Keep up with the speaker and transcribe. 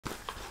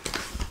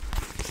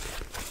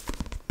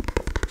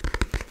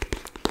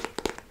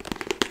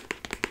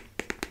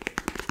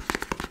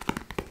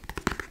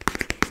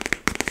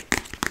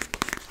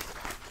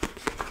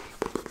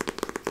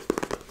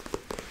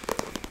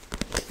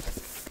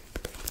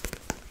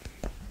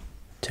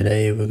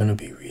Today we're going to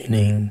be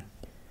reading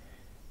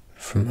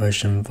from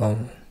Ocean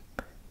Vuong,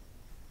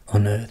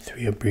 On Earth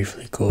We Are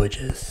Briefly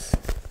Gorgeous.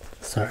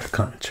 Sorry, I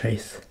can't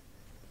trace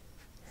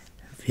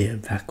via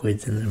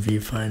backwards in the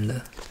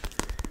viewfinder.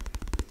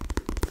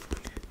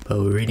 But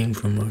we're reading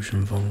from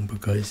Ocean Vuong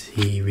because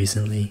he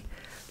recently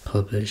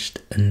published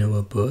a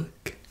newer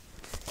book,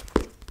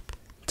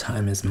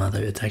 Time Is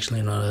Mother. It's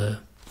actually not a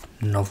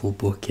novel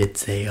book,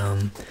 it's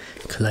a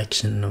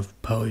collection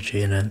of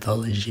poetry and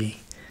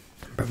anthology.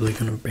 I'm probably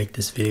going to break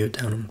this video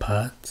down in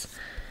parts,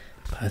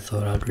 but I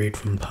thought I'd read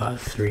from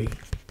part 3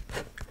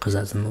 because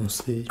that's the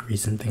most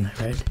recent thing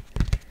I read,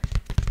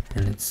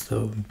 and it's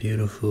so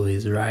beautiful.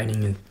 His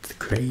writing is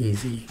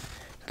crazy.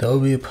 There'll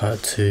be a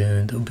part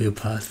 2, there'll be a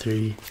part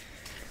 3.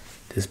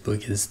 This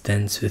book is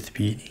dense with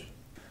beauty.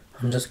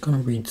 I'm just going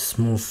to read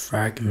small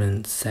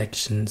fragments,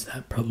 sections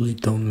that probably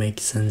don't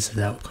make sense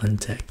without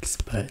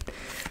context, but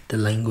the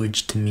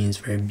language to me is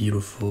very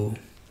beautiful.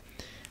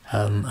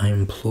 I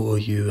implore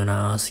you and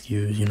I ask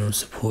you,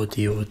 support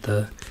the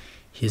author.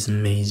 He's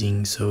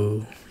amazing,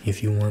 so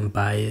if you want,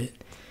 buy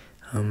it.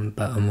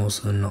 But I'm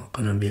also not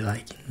gonna be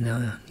like,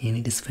 no, you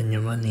need to spend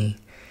your money.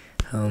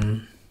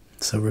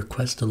 So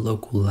request a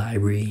local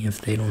library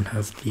if they don't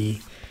have the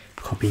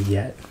copy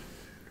yet.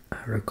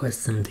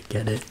 Request them to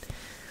get it.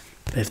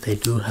 But if they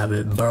do have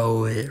it,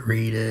 borrow it,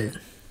 read it,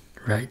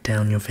 write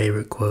down your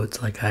favorite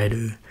quotes like I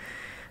do.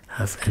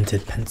 I've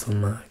entered pencil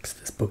marks.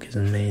 This book is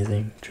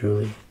amazing,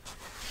 truly.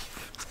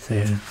 So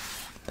yeah,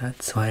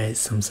 that's why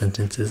some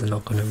sentences are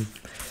not going to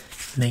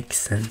make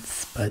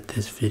sense, but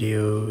this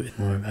video is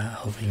more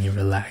about helping you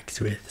relax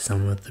with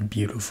some of the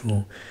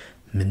beautiful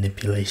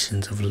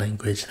manipulations of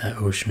language that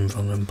Ocean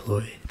Vuong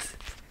employs.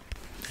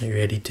 Are you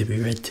ready to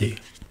be read to?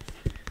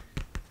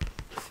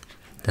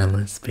 Then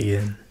let's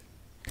begin.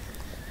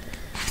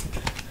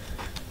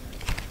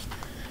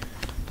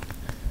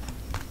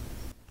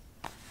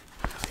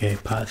 Okay,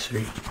 part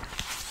 3.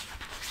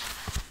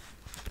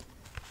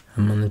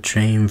 I'm on the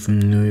train from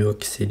New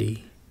York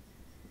City.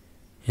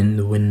 In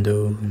the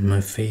window, my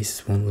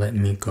face won't let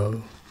me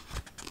go.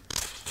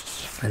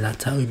 And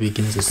that's how he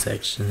begins a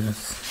section.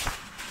 That's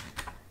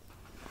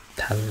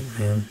talent,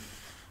 man.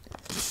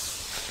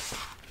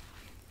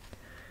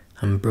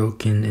 I'm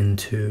broken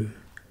into,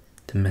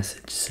 the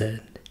message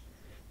said.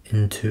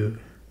 Into.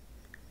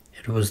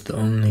 It was the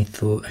only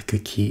thought I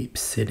could keep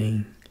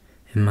sitting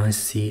in my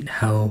seat,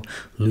 how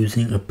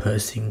losing a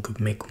person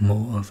could make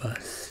more of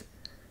us.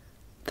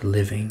 The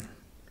living,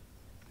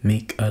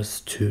 make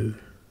us two.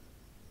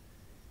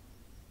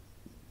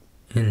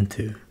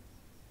 Into,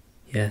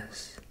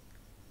 yes,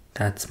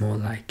 that's more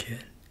like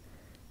it,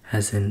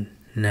 as in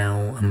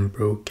now I'm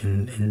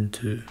broken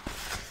into.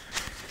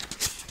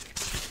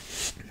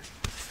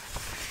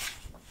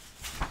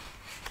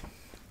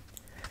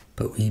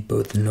 But we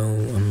both know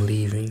I'm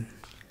leaving.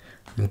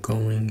 I'm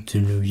going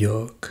to New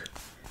York,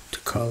 to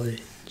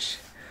college.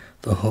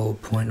 The whole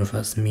point of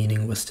us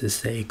meeting was to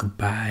say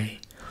goodbye,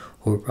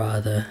 or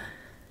rather,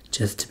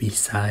 just to be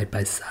side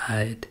by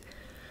side,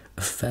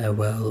 a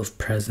farewell of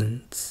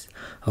presence,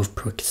 of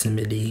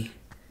proximity,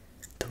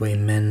 the way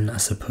men are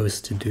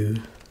supposed to do.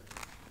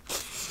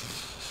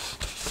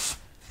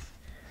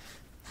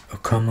 A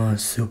comma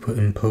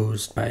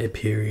superimposed by a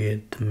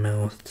period the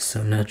mouth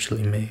so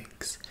naturally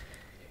makes.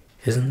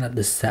 Isn't that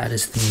the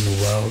saddest thing in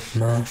the world,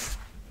 Ma?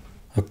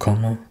 A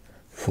comma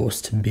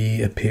forced to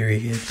be a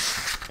period.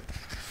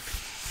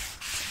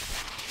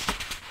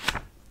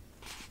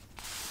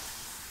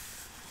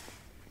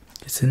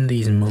 It's in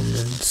these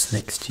moments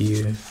next to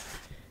you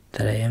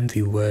that I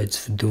envy words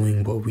for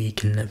doing what we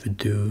can never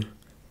do.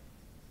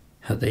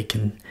 How they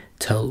can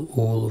tell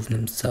all of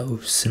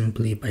themselves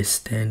simply by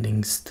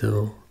standing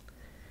still,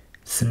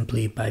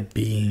 simply by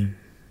being.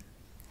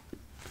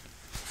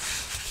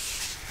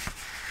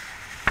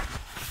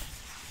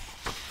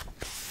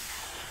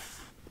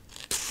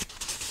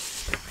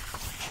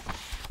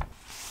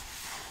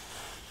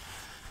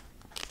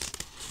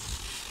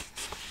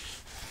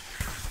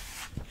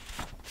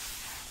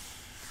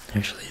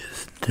 Actually,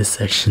 this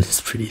section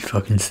is pretty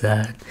fucking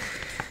sad,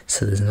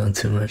 so there's not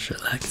too much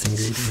relaxing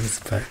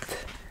readings,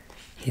 but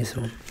here's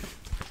one.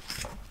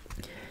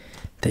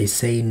 They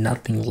say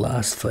nothing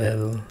lasts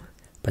forever,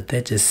 but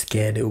they're just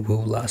scared it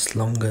will last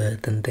longer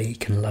than they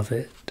can love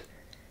it.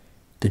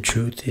 The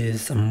truth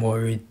is, I'm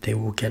worried they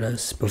will get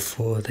us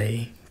before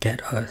they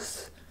get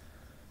us.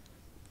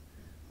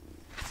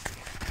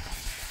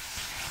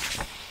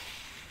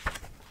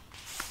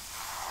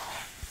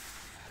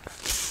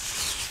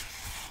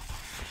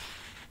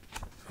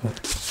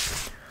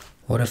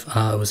 What if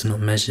art was not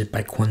measured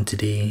by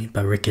quantity,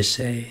 by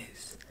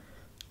ricochets?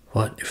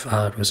 What if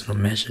art was not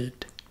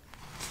measured?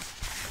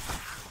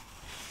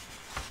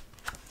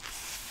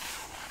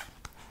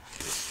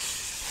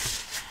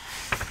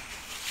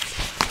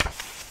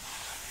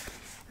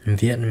 In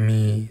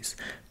Vietnamese,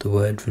 the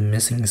word for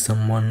missing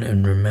someone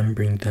and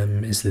remembering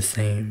them is the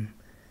same.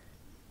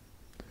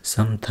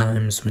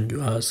 Sometimes when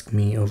you ask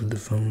me over the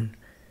phone,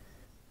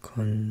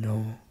 "Con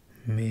no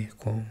me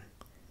con,"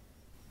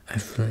 I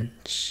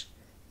flinch.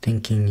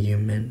 thinking you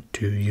meant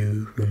do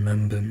you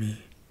remember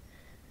me?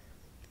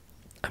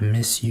 I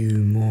miss you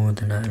more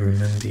than I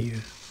remember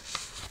you.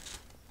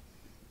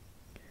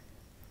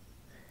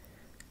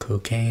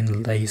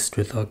 Cocaine laced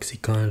with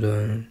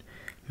oxycodone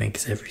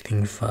makes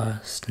everything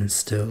fast and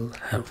still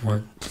at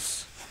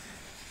once.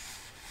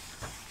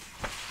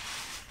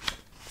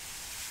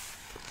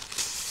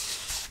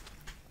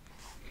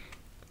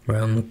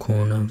 Round the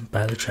corner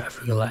by the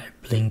traffic light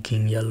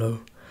blinking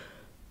yellow,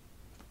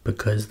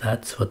 because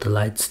that's what the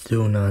lights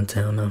do in our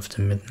town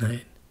after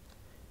midnight.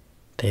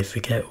 They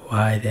forget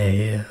why they're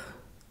here.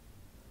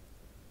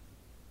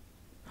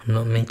 I'm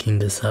not making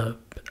this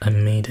up, I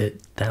made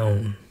it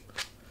down.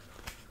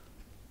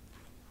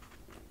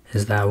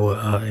 Is that what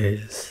art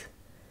is?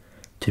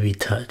 To be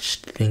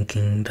touched,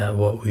 thinking that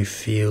what we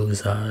feel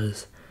is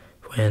ours,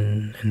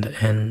 when in the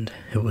end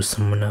it was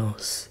someone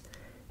else,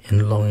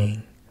 in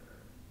longing,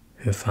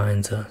 who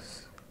finds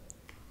us.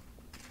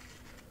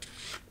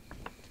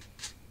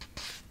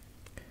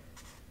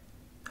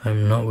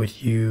 I'm not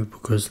with you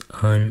because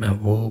I'm at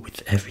war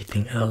with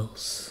everything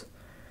else.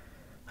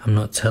 I'm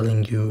not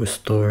telling you a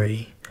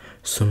story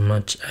so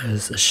much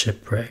as a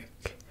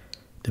shipwreck,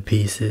 the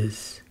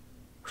pieces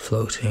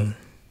floating,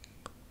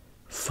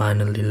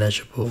 finally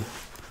legible.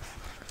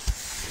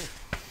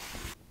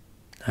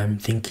 I'm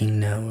thinking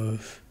now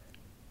of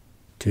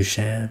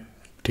Duchamp,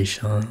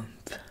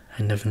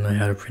 I never know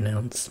how to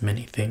pronounce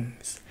many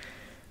things.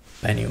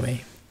 But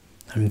anyway,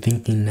 I'm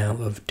thinking now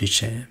of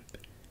Duchamp,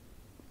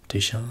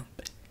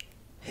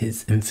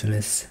 his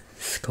infamous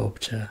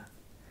sculpture.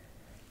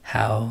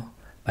 How,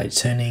 by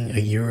turning a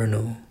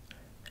urinal,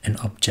 an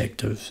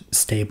object of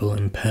stable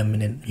and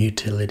permanent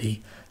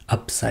utility,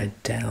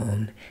 upside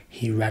down,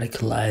 he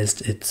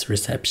radicalized its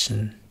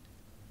reception.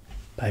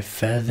 By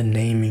further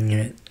naming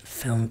it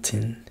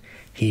fountain,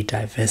 he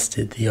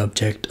divested the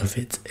object of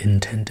its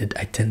intended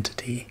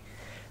identity,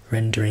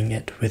 rendering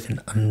it with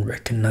an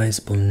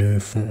unrecognizable new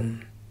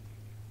form.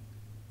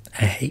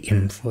 I hate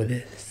him for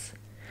this.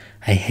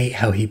 I hate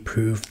how he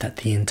proved that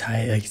the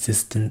entire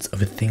existence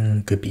of a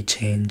thing could be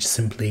changed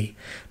simply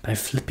by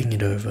flipping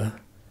it over,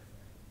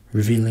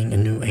 revealing a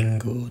new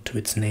angle to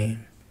its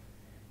name,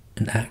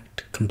 an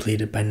act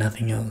completed by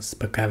nothing else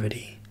but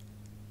gravity.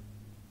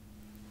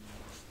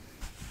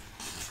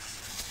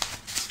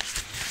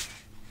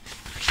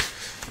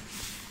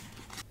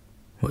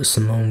 What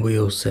Simone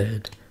Weil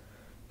said,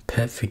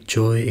 perfect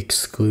joy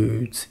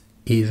excludes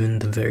even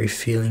the very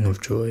feeling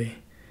of joy,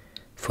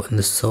 for in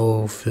the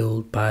soul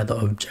filled by the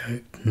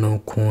object, no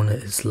corner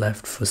is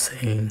left for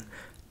saying,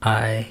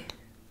 I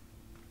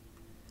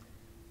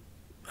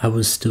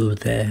was still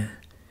there,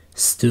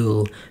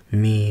 still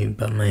me,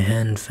 but my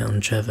hand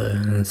found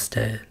Trevor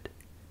instead.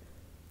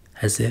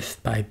 As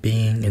if by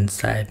being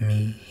inside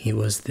me, he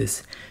was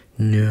this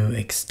new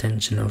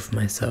extension of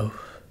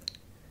myself.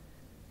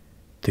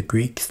 The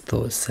Greeks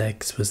thought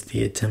sex was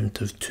the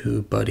attempt of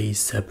two bodies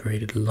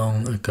separated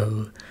long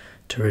ago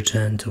to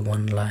return to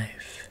one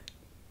life.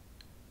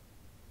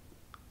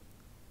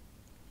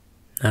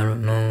 I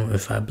don't know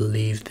if I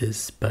believe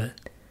this, but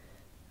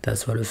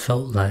that's what it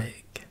felt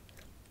like,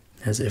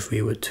 as if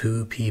we were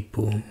two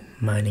people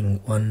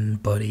mining one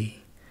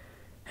body,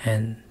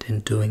 and in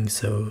doing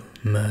so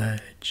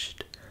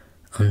merged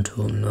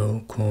until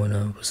no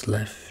corner was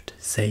left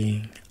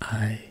saying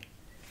I.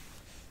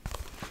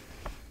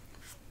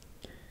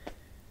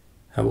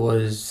 I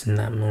was in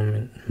that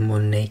moment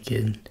more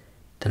naked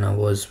than I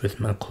was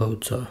with my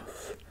clothes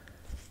off.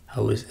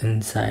 I was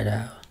inside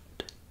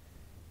out.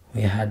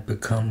 We had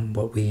become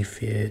what we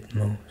feared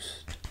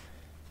most.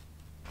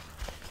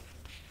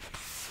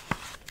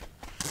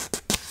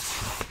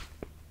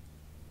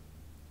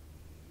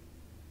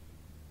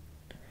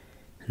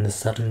 In the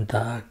sudden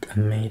dark, I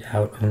made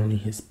out only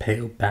his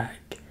pale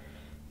back,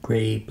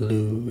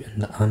 grey-blue in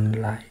the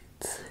unlight.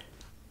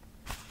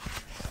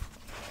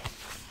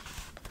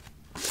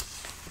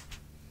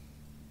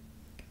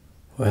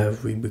 What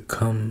have we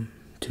become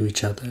to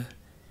each other,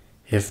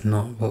 if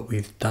not what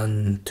we've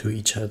done to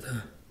each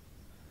other?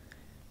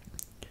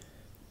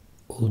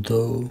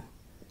 Although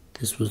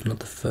this was not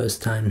the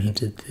first time he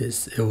did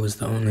this, it was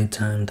the only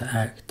time the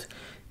act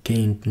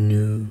gained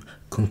new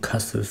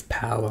concussive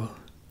power.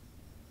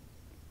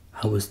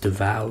 I was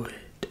devoured,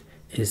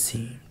 it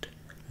seemed,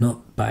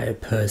 not by a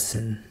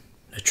person,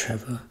 a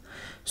Trevor,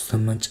 so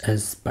much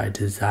as by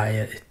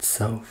desire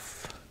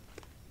itself.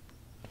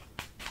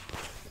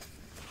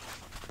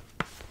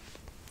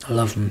 I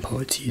love when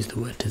poets use the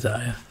word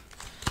desire.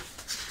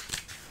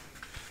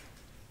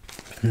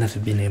 I've never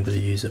been able to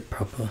use it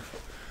proper,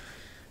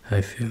 I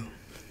feel.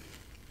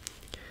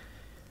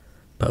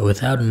 But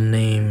without a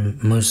name,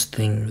 most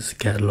things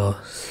get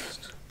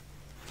lost.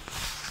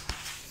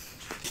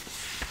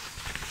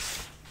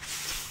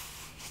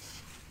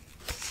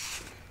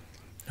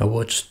 I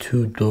watched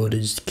two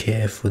daughters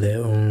care for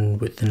their own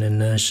with an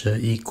inertia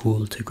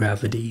equal to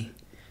gravity.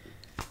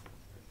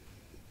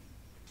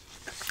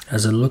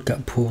 As I look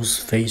at Paul's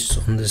face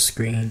on the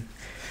screen,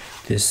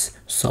 This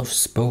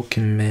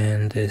soft-spoken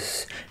man,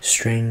 this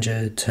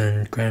stranger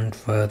turned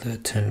grandfather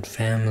turned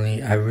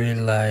family, I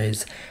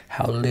realize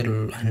how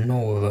little I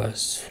know of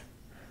us,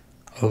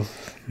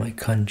 of my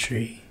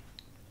country,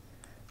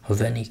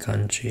 of any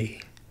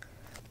country.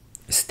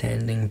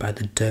 Standing by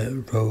the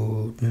dirt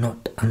road,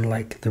 not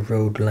unlike the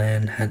road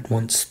land had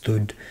once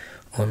stood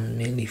on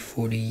nearly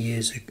 40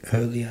 years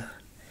earlier,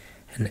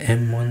 an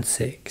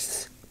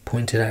M16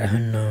 pointed at her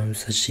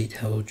nose as she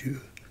told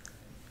you.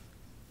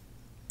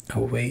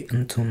 I'll wait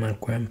until my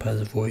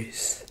grandpa's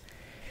voice,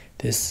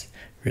 this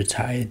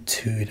retired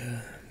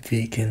tutor,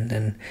 vegan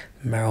and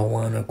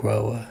marijuana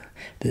grower,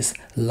 this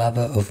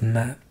lover of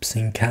maps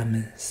and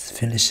cameras,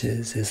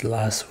 finishes his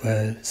last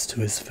words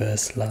to his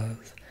first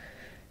love,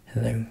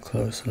 and then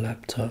close the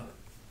laptop.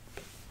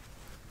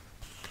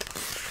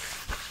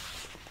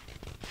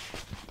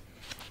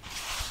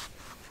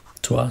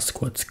 To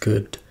ask what's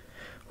good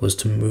was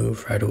to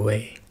move right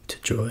away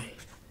to joy.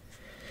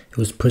 It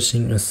was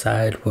pushing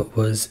aside what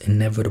was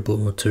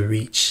inevitable to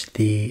reach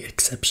the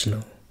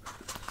exceptional.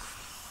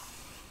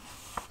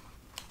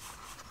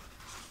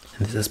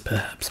 And this is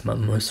perhaps my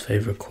most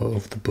favorite quote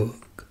of the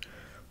book,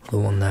 the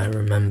one that I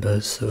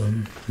remember, so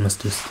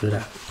must have stood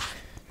out.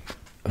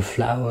 A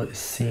flower is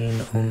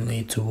seen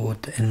only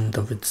toward the end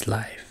of its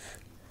life.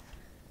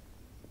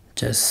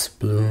 Just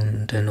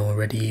bloomed and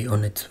already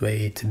on its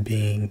way to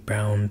being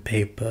brown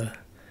paper.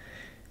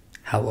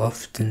 How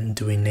often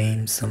do we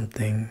name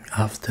something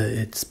after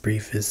its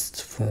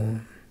briefest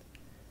form?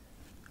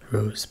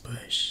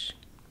 Rosebush,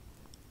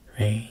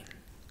 rain,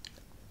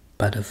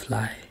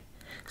 butterfly,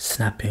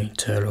 snapping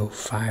turtle,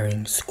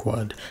 firing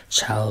squad,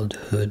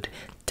 childhood,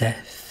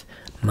 death,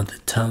 mother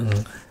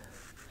tongue,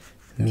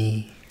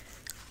 me,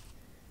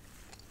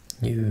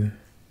 you.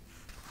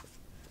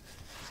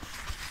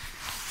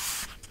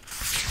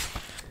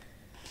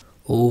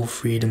 All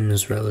freedom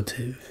is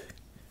relative,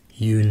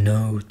 you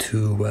know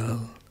too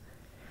well.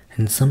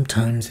 And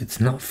sometimes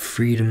it's not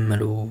freedom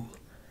at all,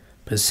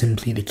 but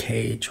simply the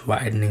cage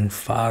widening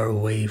far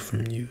away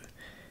from you.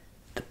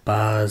 The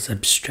bars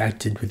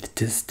abstracted with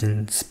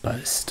distance,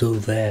 but still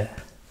there.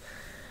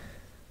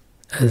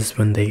 As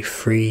when they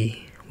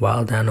free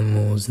wild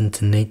animals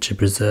into nature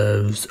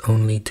preserves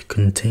only to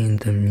contain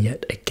them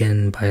yet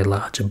again by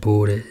larger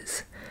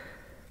borders.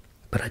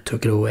 But I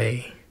took it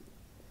away,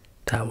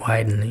 that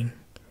widening,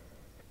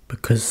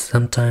 because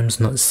sometimes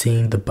not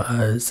seeing the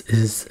bars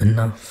is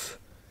enough.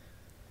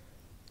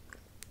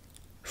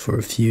 For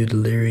a few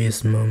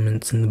delirious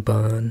moments in the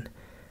barn,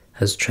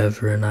 as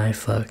Trevor and I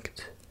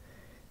fucked,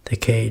 the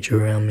cage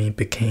around me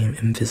became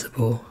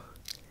invisible,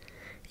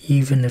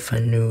 even if I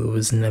knew it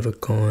was never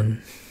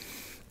gone.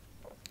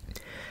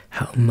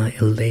 How my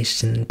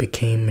elation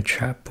became a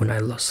trap when I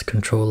lost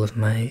control of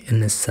my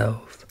inner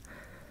self.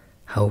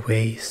 How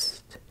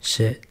waste,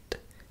 shit,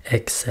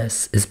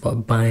 excess is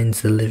what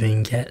binds the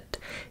living yet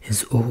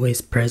is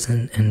always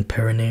present and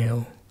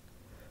perennial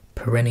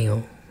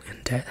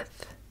in death.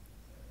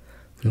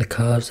 When the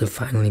calves are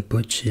finally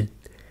butchered,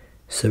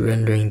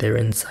 surrendering their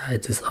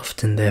insides is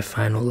often their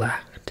final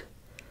act,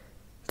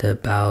 their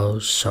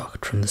bowels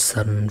shocked from the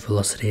sudden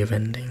velocity of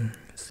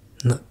endings.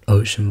 Not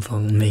Ocean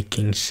Vuong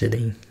making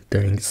shitting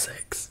during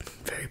sex,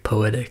 very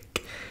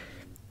poetic.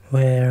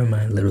 Where,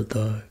 my little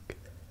dog?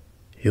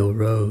 Your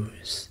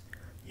Rose,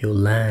 your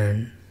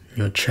Lan,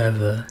 your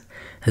Trevor,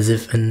 as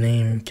if a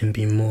name can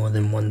be more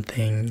than one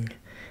thing,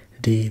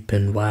 deep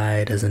and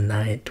wide as a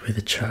night with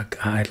a truck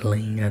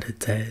idling at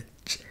its edge.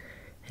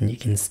 And you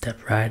can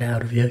step right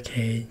out of your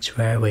cage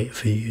where I wait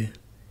for you,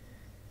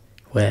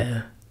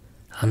 where,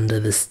 under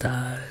the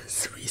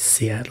stars, we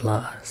see at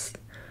last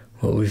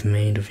what we've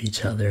made of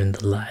each other in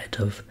the light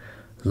of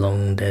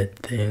long dead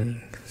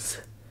things,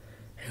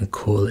 and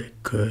call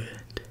it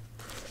good.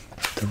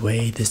 The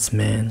way this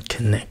man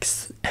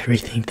connects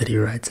everything that he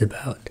writes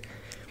about,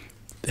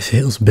 it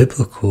feels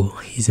biblical.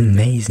 He's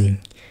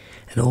amazing.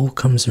 It all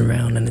comes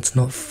around and it's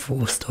not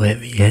forced or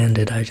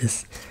heavy-handed.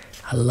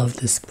 I love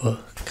this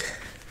book.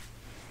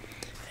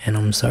 And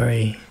I'm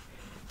sorry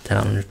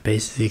that I'm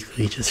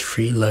basically just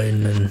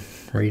freeloading and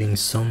reading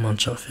so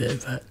much of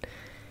it, but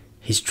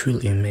he's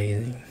truly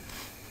amazing.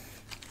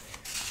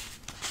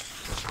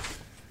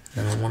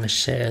 And I want to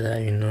share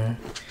that, you know.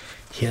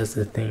 Here's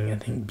the thing, I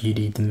think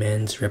beauty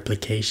demands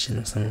replication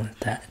or something like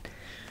that.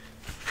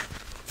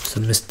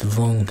 So Mr.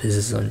 Vuong, this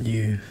is on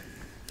you,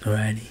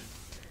 alrighty.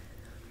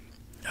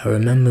 I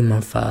remember my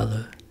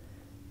father,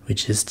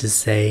 which is to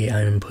say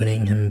I am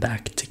putting him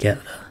back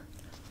together.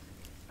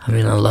 I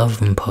mean, I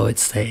love when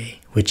poets say,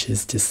 which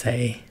is to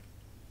say.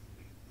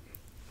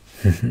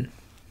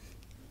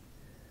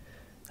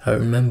 I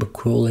remember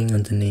crawling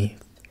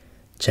underneath,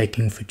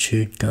 checking for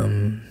chewed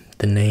gum,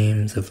 the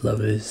names of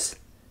lovers.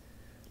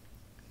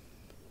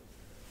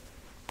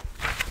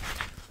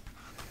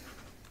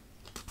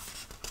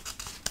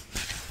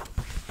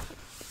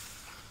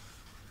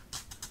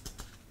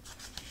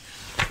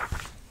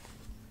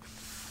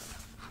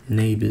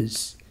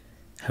 Neighbours,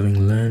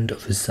 having learned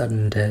of a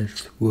sudden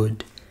death,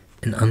 would,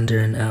 in under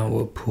an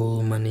hour,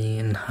 pool money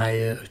and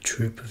hire a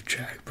troupe of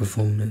drag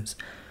performers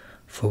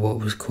for what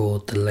was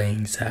called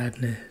delaying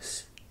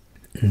sadness.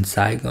 In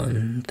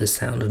Saigon, the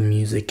sound of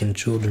music and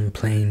children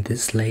playing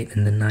this late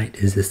in the night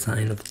is a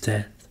sign of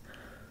death,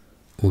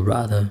 or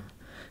rather,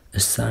 a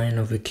sign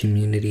of a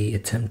community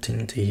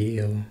attempting to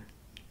heal.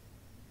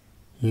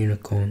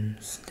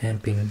 Unicorns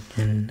stamping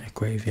in a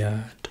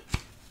graveyard.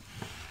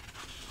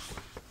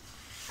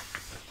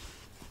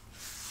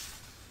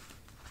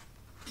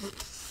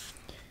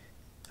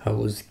 I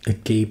was a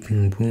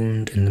gaping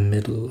wound in the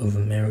middle of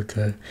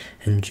America,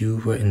 and you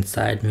were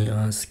inside me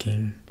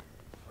asking,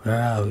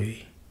 "Where are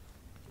we?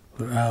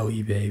 Where are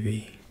we,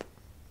 baby?"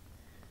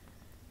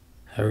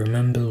 I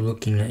remember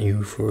looking at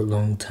you for a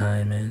long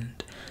time,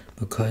 and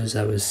because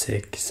I was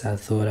sick, I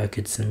thought I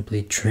could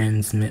simply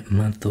transmit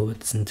my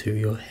thoughts into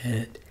your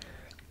head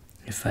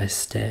if I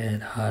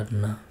stared hard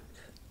enough.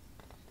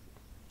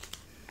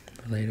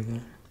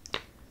 Relatable.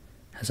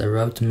 As I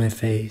rubbed my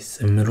face,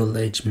 a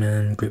middle-aged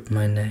man gripped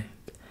my neck,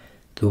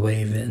 the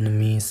way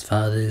Vietnamese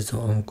fathers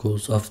or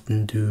uncles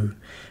often do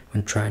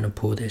when trying to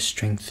pour their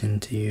strength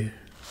into you.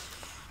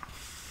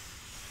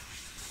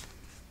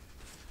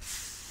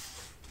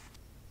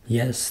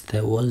 Yes,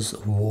 there was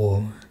a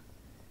war.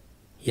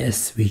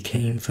 Yes, we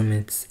came from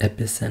its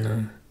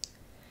epicenter.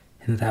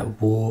 In that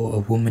war, a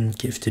woman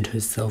gifted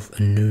herself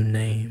a new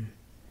name.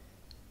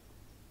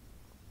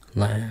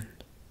 Land.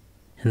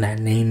 And that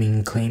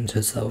naming claimed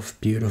herself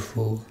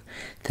beautiful,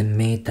 then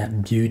made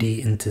that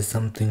beauty into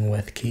something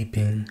worth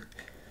keeping.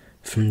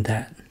 From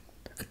that,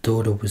 a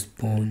daughter was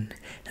born,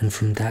 and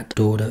from that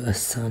daughter a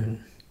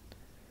son.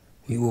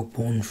 We were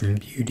born from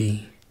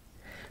beauty.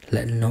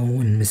 Let no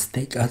one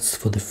mistake us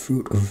for the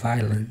fruit of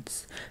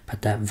violence,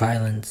 but that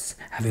violence,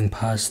 having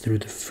passed through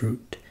the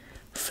fruit,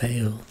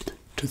 failed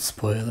to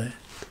spoil it.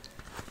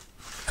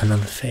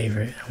 Another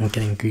favorite, and we're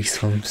getting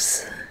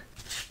goosebumps.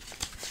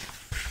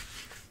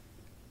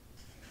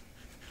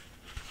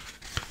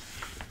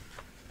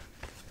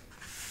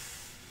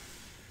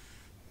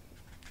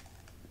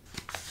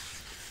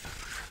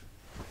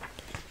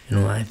 You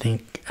know, I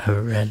think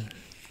I've read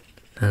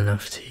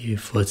enough to you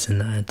for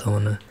tonight. I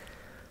don't want to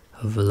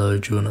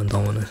overload you, and I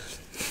don't want to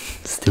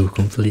steal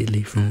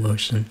completely from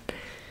motion.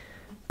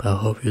 But I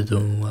hope you're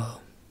doing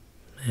well,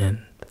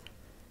 and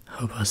I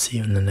hope I'll see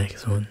you in the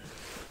next one.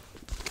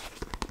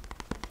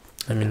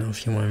 Let me know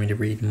if you want me to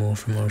read more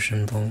from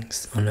Ocean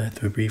Vuong's On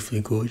Earth We're Briefly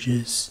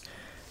Gorgeous.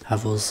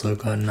 I've also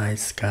got Night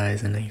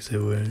Skies and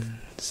Exit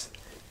Wounds.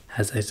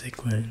 Has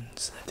exit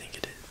wounds, I think.